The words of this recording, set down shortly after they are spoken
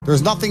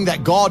There's nothing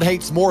that God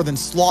hates more than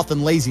sloth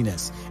and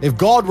laziness. If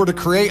God were to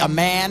create a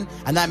man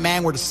and that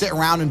man were to sit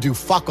around and do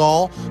fuck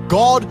all,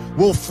 God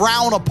will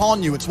frown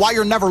upon you. It's why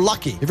you're never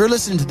lucky. If you're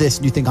listening to this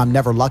and you think I'm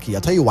never lucky,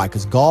 I'll tell you why,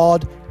 because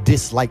God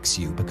dislikes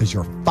you because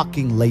you're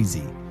fucking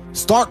lazy.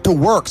 Start to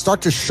work.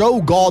 Start to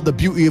show God the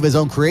beauty of his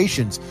own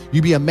creations.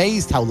 You'd be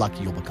amazed how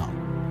lucky you'll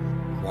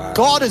become. Wow.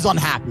 God is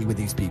unhappy with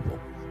these people.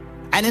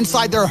 And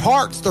inside their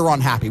hearts, they're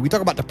unhappy. We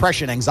talk about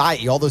depression,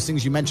 anxiety, all those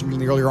things you mentioned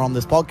earlier on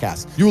this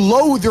podcast. You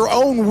loathe your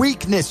own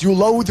weakness. You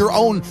loathe your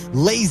own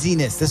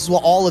laziness. This is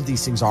what all of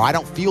these things are. I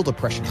don't feel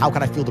depression. How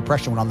can I feel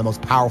depression when I'm the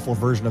most powerful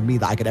version of me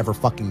that I could ever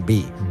fucking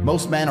be?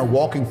 Most men are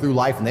walking through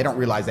life and they don't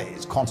realize that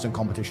it's constant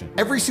competition.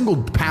 Every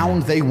single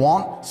pound they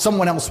want,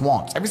 someone else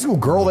wants. Every single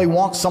girl they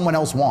want, someone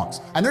else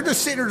wants. And they're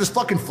just sitting there just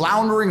fucking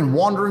floundering and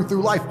wandering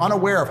through life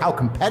unaware of how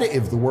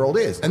competitive the world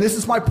is. And this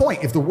is my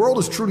point. If the world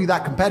is truly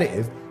that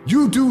competitive,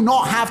 you do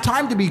not have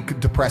time to be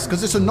depressed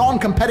because it's a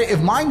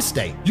non-competitive mind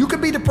state. You could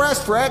be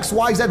depressed for X,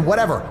 Y, Z,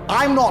 whatever.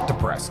 I'm not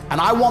depressed.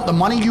 And I want the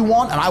money you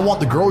want, and I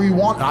want the girl you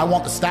want, and I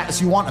want the status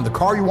you want, and the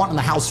car you want, and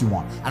the house you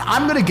want. And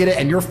I'm gonna get it,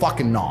 and you're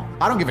fucking not.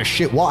 I don't give a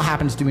shit what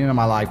happens to me in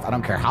my life. I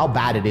don't care how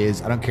bad it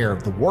is. I don't care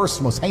if the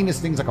worst, most heinous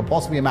things I could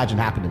possibly imagine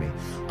happen to me.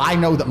 I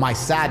know that my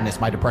sadness,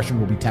 my depression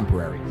will be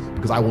temporary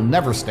because I will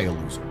never stay a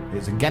loser.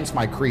 It's against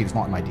my creed. It's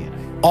not in my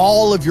DNA.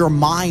 All of your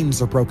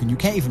minds are broken. You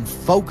can't even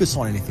focus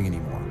on anything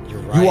anymore.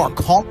 Right. You are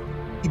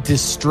constantly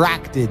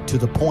distracted to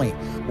the point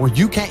where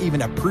you can't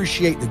even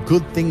appreciate the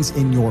good things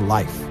in your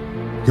life.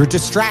 You're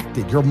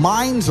distracted. Your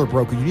minds are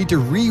broken. You need to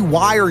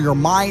rewire your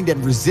mind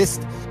and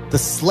resist the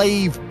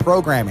slave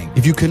programming.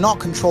 If you cannot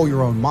control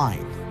your own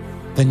mind,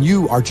 then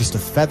you are just a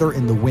feather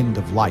in the wind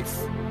of life,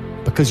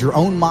 because your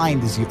own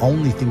mind is the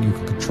only thing you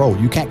can control.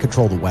 You can't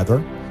control the weather.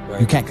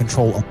 Right. You can't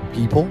control other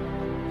people.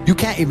 You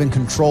can't even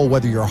control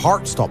whether your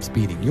heart stops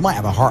beating. You might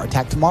have a heart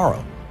attack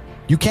tomorrow.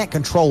 You can't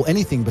control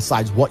anything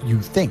besides what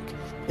you think.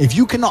 If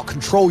you cannot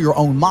control your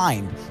own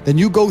mind, then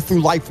you go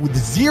through life with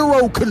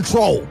zero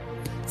control,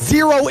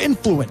 zero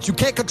influence. You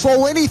can't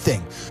control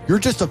anything. You're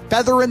just a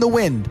feather in the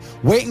wind,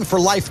 waiting for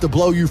life to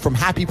blow you from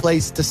happy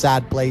place to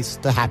sad place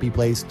to happy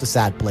place to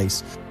sad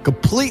place,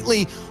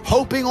 completely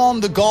hoping on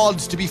the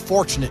gods to be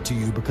fortunate to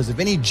you, because if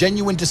any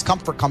genuine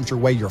discomfort comes your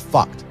way, you're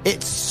fucked.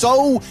 It's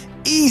so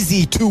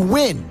easy to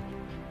win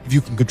if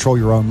you can control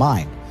your own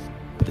mind.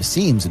 But it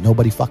seems that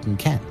nobody fucking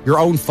can. Your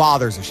own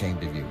father's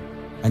ashamed of you,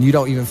 and you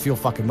don't even feel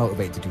fucking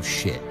motivated to do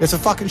shit. It's a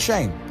fucking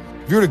shame.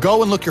 If you were to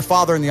go and look your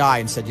father in the eye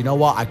and said, you know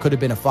what, I could have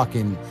been a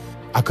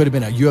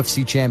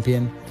UFC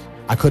champion.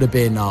 I could have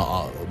been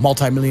a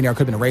multimillionaire. I could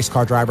have been a race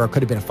car driver. I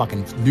could have been a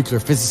fucking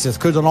nuclear physicist.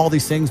 Could have done all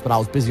these things, but I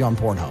was busy on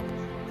Pornhub.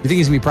 You think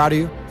he's gonna be proud of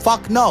you?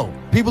 Fuck no.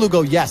 People who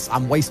go, yes,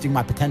 I'm wasting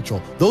my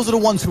potential. Those are the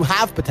ones who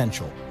have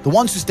potential. The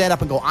ones who stand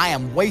up and go, I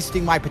am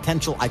wasting my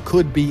potential. I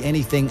could be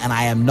anything, and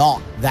I am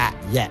not that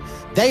yet.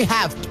 They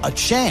have a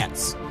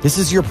chance. This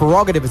is your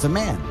prerogative as a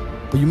man.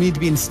 But you need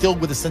to be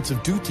instilled with a sense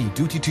of duty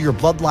to your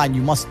bloodline.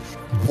 You must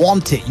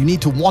want it. You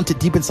need to want it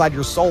deep inside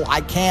your soul.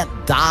 I can't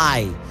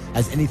die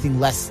as anything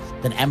less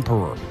than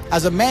emperor.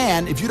 As a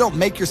man, if you don't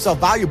make yourself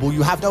valuable,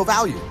 you have no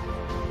value.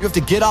 You have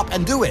to get up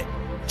and do it.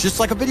 Just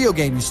like a video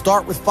game, you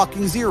start with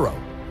fucking zero.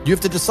 You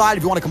have to decide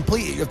if you want to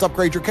complete it. You have to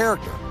upgrade your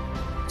character.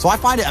 So I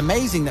find it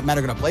amazing that men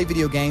are going to play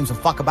video games and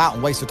fuck about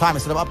and waste their time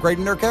instead of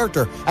upgrading their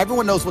character.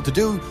 Everyone knows what to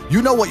do.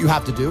 You know what you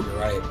have to do.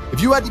 Right.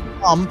 If you had to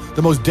become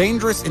the most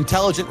dangerous,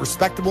 intelligent,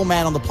 respectable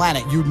man on the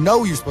planet, you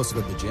know you're supposed to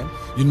go to the gym.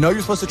 You know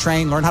you're supposed to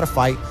train, learn how to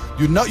fight.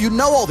 You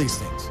know all these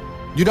things.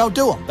 You don't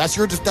do them. That's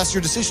your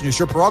decision. It's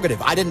your prerogative.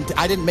 I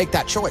didn't make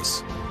that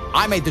choice.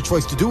 I made the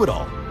choice to do it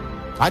all.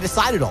 I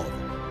decided all of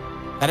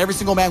it. That every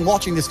single man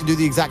watching this can do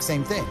the exact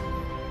same thing,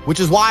 which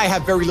is why I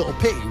have very little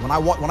pity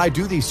when I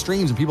do these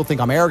streams and people think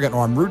I'm arrogant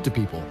or I'm rude to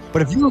people.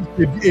 But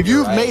if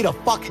you've made a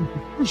fucking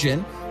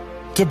decision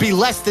to be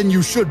less than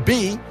you should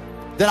be,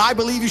 then I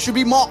believe you should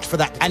be mocked for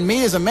that. And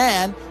me as a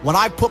man, when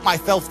I put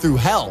myself through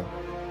hell,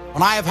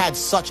 when I have had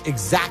such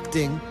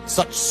exacting,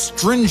 such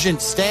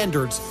stringent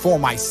standards for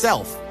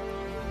myself,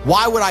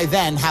 why would I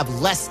then have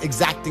less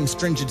exacting,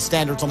 stringent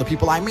standards on the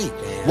people I meet?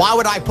 Why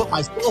would I put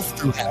myself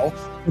through hell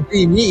to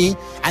be me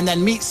and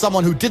then meet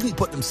someone who didn't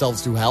put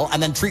themselves through hell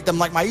and then treat them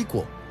like my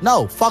equal?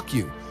 No, fuck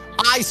you.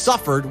 I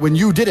suffered when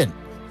you didn't.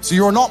 So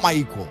you're not my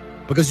equal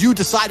because you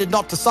decided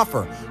not to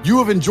suffer. You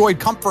have enjoyed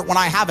comfort when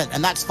I haven't,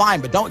 and that's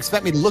fine, but don't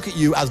expect me to look at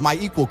you as my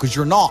equal because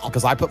you're not,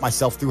 because I put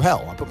myself through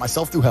hell. I put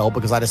myself through hell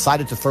because I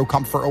decided to throw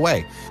comfort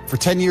away. For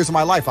 10 years of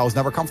my life, I was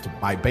never comfortable.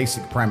 My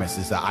basic premise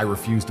is that I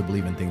refuse to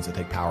believe in things that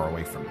take power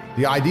away from me.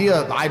 The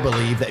idea, I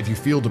believe, that if you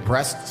feel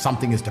depressed,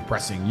 something is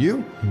depressing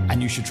you,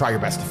 and you should try your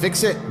best to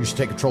fix it. You should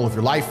take control of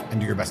your life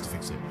and do your best to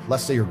fix it.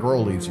 Let's say your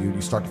girl leaves you,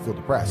 you start to feel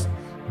depressed.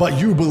 But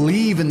you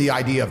believe in the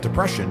idea of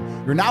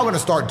depression, you're now going to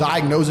start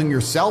diagnosing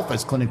yourself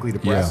as clinically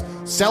depressed,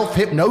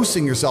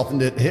 self-hypnosing yourself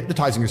into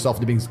hypnotizing yourself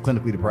into being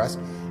clinically depressed.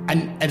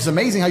 And it's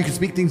amazing how you can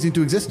speak things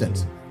into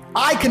existence.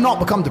 I cannot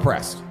become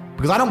depressed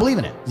because I don't believe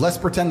in it. Let's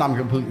pretend I'm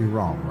completely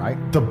wrong, right?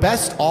 The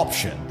best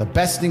option, the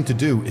best thing to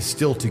do is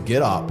still to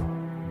get up,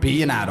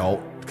 be an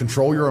adult,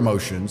 control your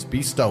emotions,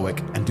 be stoic,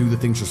 and do the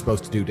things you're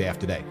supposed to do day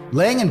after day.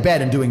 Laying in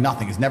bed and doing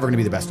nothing is never going to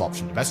be the best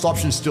option. The best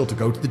option is still to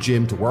go to the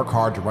gym, to work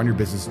hard, to run your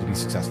business, to be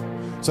successful.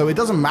 So it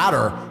doesn't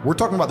matter. We're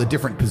talking about the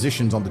different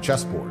positions on the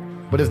chessboard.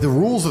 But if the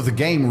rules of the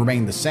game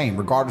remain the same,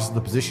 regardless of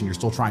the position you're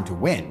still trying to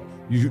win,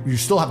 you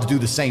still have to do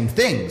the same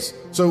things.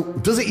 So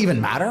does it even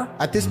matter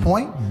at this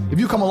point? If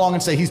you come along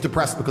and say he's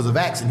depressed because of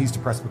X and he's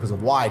depressed because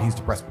of Y and he's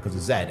depressed because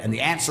of Z, and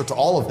the answer to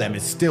all of them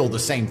is still the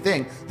same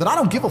thing, then I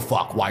don't give a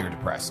fuck why you're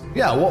depressed.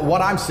 Yeah,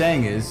 what I'm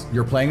saying is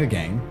you're playing a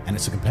game and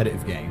it's a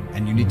competitive game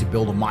and you need to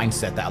build a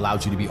mindset that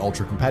allows you to be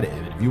ultra competitive.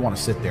 And if you want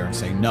to sit there and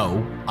say,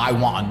 no, I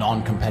want a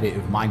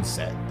non-competitive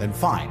mindset, then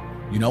fine.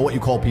 You know what you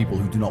call people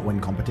who do not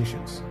win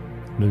competitions?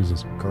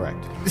 Losers.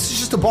 Correct. This is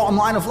just the bottom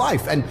line of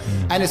life. And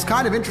it's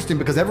kind of interesting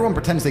because everyone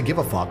pretends they give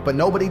a fuck, but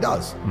nobody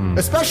does.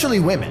 Especially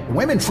women.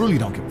 Women truly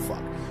don't give a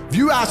fuck. If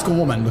you ask a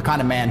woman the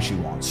kind of man she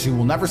wants, she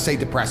will never say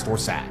depressed or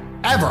sad.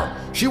 Ever.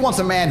 She wants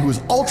a man who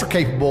is ultra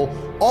capable,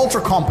 ultra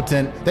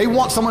competent. They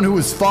want someone who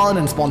is fun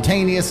and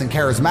spontaneous and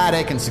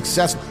charismatic and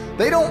successful.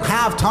 They don't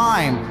have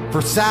time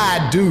for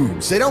sad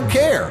dudes. They don't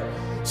care.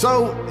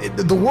 So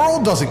the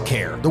world doesn't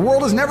care. The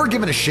world has never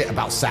given a shit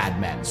about sad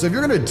men. So if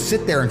you're going to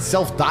sit there and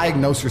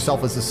self-diagnose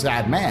yourself as a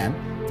sad man,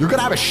 you're going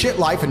to have a shit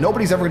life and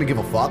nobody's ever going to give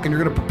a fuck and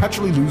you're going to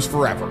perpetually lose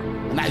forever.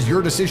 And that is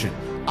your decision.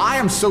 I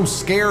am so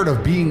scared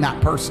of being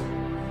that person.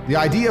 The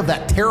idea of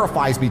that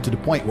terrifies me to the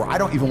point where I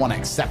don't even want to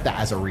accept that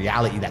as a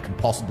reality that can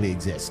possibly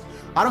exist.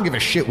 I don't give a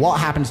shit what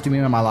happens to me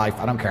in my life.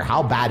 I don't care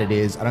how bad it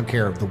is. I don't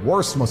care if the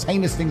worst, most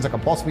heinous things I can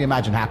possibly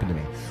imagine happen to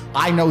me.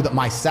 I know that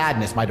my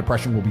sadness, my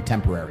depression will be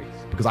temporary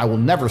because I will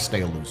never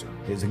stay a loser.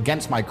 It is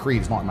against my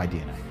creed. It's not in my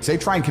DNA. They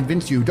try and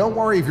convince you, don't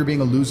worry if you're being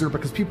a loser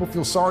because people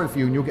feel sorry for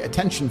you and you'll get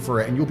attention for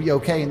it and you'll be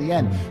okay in the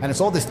end. And it's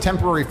all this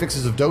temporary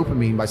fixes of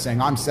dopamine by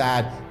saying, I'm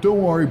sad.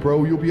 Don't worry,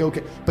 bro. You'll be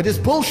okay. But it's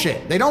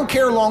bullshit. They don't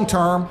care long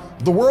term.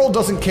 The world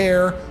doesn't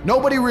care.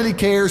 Nobody really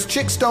cares.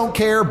 Chicks don't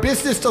care.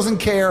 Business doesn't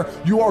care.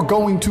 You are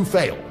going to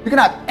fail. You can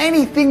have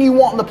anything you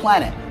want on the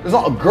planet. There's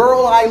not a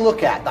girl I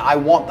look at that I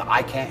want that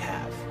I can't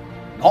have.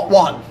 Not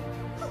one.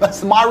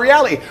 That's my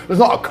reality. There's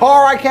not a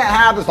car I can't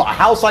have. There's not a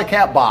house I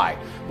can't buy.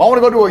 If I want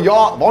to go to a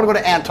yacht, if I want to go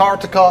to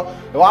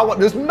Antarctica,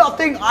 there's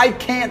nothing I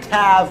can't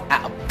have.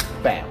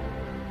 Bam.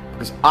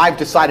 Because I've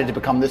decided to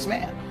become this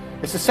man.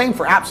 It's the same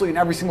for absolutely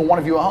every single one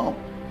of you at home.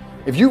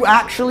 If you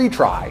actually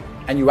try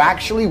and you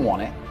actually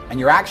want it and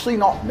you're actually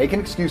not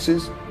making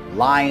excuses,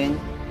 lying,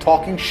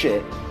 talking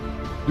shit,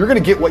 you're going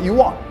to get what you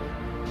want.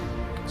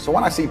 So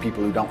when I see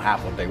people who don't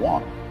have what they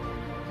want,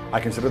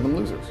 I consider them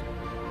losers.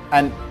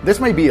 And this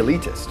may be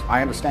elitist,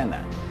 I understand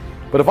that.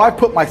 But if I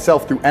put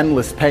myself through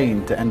endless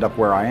pain to end up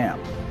where I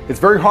am, it's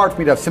very hard for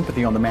me to have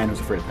sympathy on the man who's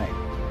afraid of pain.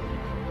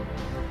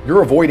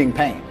 You're avoiding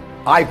pain.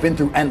 I've been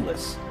through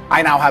endless.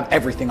 I now have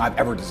everything I've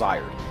ever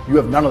desired. You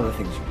have none of the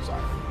things you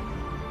desire.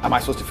 Am I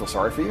supposed to feel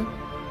sorry for you?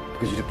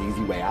 Because you took the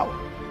easy way out?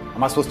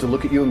 Am I supposed to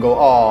look at you and go,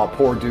 oh,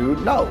 poor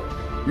dude? No,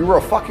 you were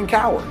a fucking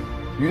coward.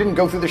 You didn't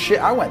go through the shit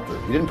I went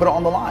through. You didn't put it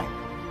on the line.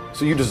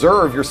 So you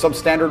deserve your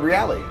substandard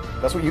reality.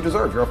 That's what you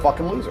deserve. You're a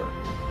fucking loser.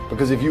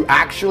 Because if you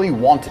actually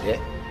wanted it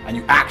and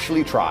you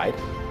actually tried,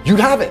 you'd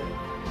have it.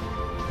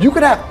 You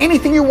could have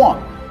anything you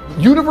want.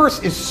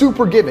 Universe is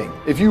super giving.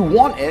 If you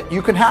want it,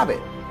 you can have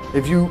it.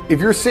 If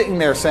you're sitting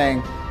there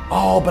saying,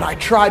 oh, but I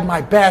tried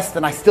my best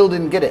and I still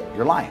didn't get it,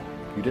 you're lying.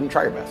 You didn't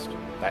try your best.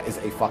 That is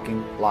a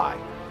fucking lie.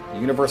 The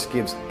universe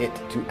gives it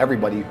to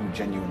everybody who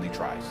genuinely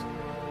tries.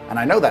 And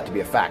I know that to be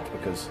a fact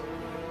because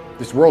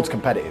this world's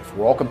competitive.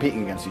 We're all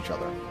competing against each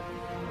other.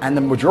 And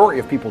the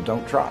majority of people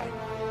don't try.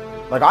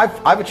 Like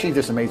I've achieved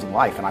this amazing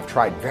life and I've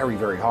tried very,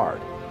 very hard,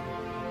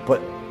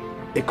 but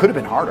it could have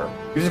been harder.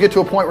 You just get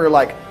to a point where you're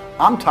like,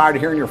 I'm tired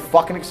of hearing your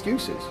fucking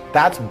excuses.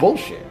 That's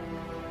bullshit.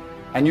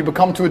 And you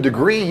become to a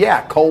degree,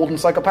 yeah, cold and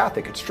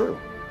psychopathic. It's true.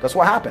 That's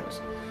what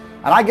happens.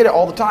 And I get it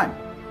all the time.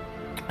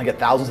 I get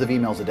thousands of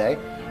emails a day.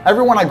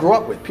 Everyone I grew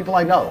up with, people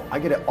I know, I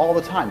get it all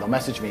the time. They'll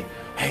message me,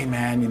 hey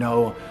man,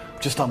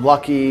 just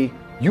unlucky.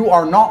 You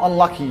are not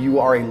unlucky. You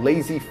are a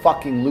lazy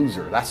fucking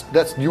loser.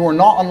 You are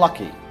not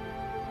unlucky.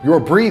 You're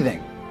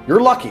breathing.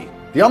 You're lucky.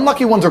 The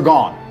unlucky ones are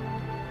gone.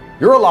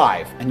 You're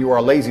alive and you are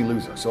a lazy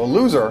loser. So a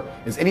loser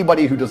is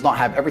anybody who does not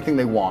have everything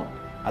they want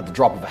at the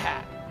drop of a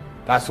hat.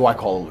 That's who I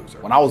call a loser.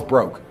 When I was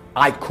broke,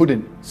 I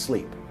couldn't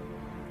sleep.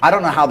 I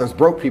don't know how there's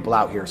broke people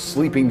out here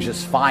sleeping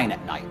just fine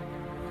at night.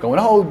 Going,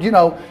 oh,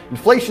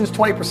 inflation's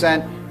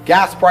 20%,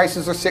 gas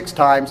prices are 6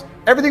 times,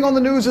 everything on the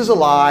news is a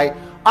lie,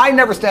 I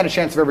never stand a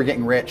chance of ever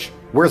getting rich,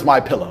 where's my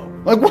pillow?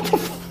 Like, what the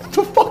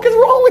fuck is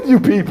wrong with you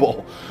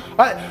people?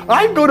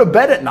 I'd go to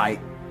bed at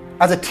night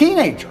as a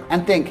teenager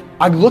and think,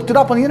 I looked it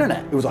up on the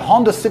internet. It was a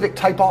Honda Civic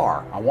Type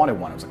R. I wanted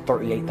one. It was like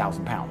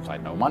 38,000 pounds. I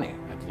had no money.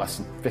 I had less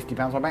than 50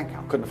 pounds on my bank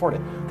account. Couldn't afford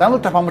it. Then I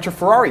looked up how much a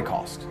Ferrari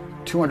cost.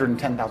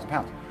 210,000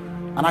 pounds.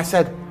 And I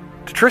said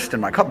to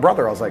Tristan, my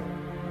brother, I was like,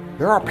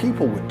 there are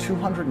people with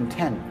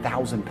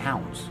 210,000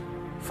 pounds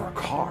for a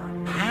car.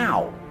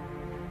 How?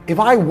 If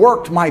I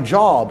worked my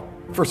job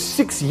for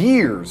 6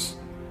 years,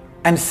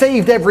 and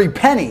saved every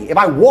penny. If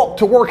I walked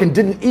to work and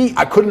didn't eat,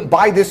 I couldn't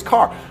buy this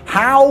car.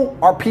 How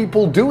are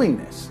people doing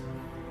this?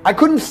 I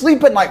couldn't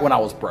sleep at night when I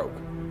was broke.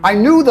 I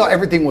knew that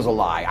everything was a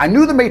lie. I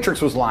knew the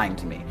Matrix was lying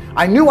to me.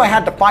 I knew I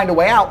had to find a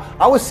way out.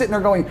 I was sitting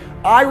there going,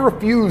 I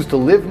refuse to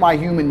live my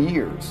human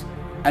years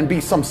and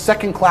be some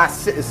second-class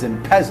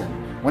citizen peasant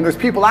when there's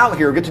people out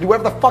here who get to do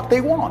whatever the fuck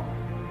they want.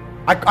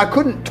 I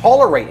couldn't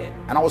tolerate it,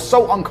 and I was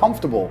so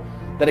uncomfortable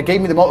that it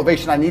gave me the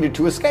motivation I needed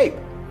to escape.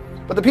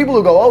 But the people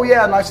who go, oh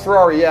yeah, nice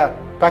Ferrari, yeah,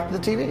 back to the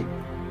TV.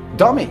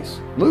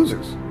 Dummies,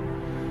 losers.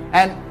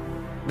 And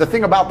the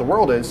thing about the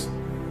world is,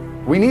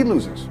 we need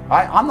losers.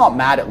 I'm not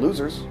mad at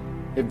losers.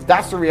 If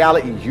that's the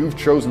reality you've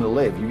chosen to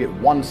live, you get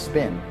one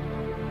spin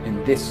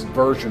in this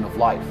version of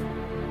life,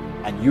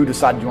 and you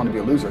decided you want to be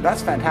a loser,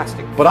 that's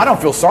fantastic. But I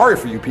don't feel sorry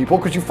for you people,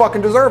 because you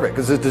fucking deserve it,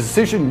 because it's a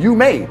decision you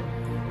made.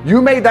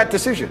 You made that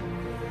decision.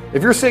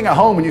 If you're sitting at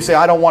home and you say,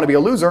 I don't want to be a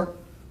loser,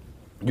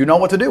 you know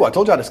what to do. I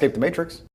told you how to escape the Matrix.